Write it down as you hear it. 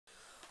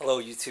Hello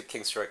YouTube,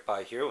 King Strike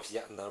By here with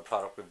yet another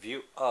product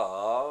review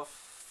of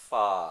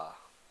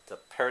the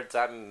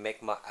Paradigm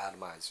Magma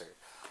Atomizer.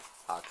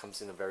 Comes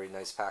in a very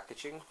nice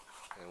packaging,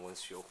 and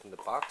once you open the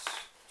box,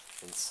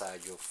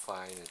 inside you'll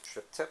find a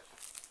trip tip,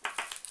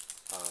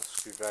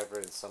 screwdriver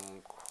and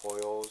some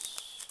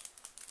coils,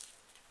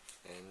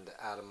 and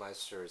the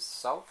atomizer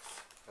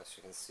itself. As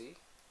you can see,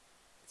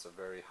 it's a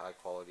very high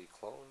quality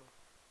clone.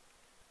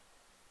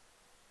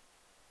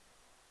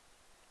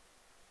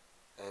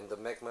 And the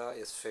Magma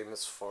is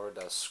famous for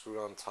the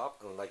screw on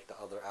top, unlike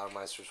the other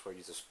atomizers where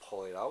you just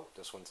pull it out.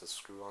 This one's a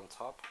screw on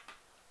top.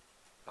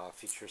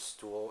 Features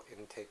dual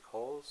intake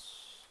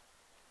holes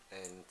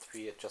and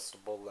 3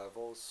 adjustable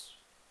levels,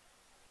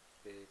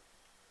 big,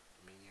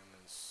 medium,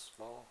 and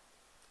small.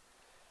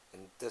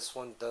 And this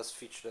one does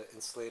feature the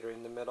insulator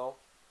in the middle.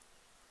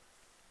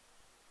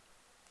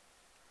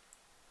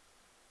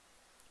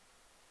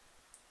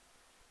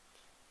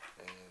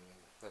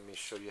 Let me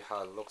show you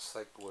how it looks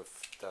like with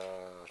the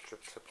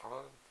drip tip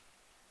on.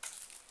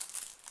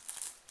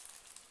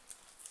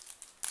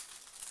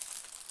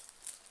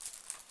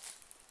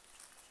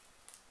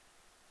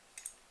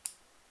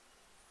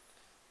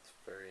 It's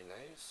very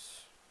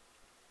nice.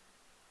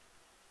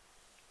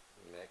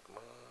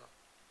 Magma.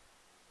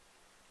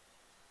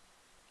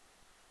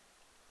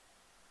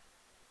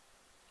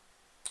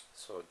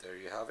 So there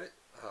you have it,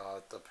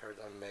 the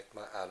Paradigm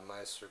Magma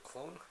Atomizer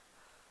clone.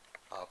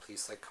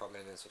 Please like,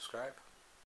 comment, and subscribe.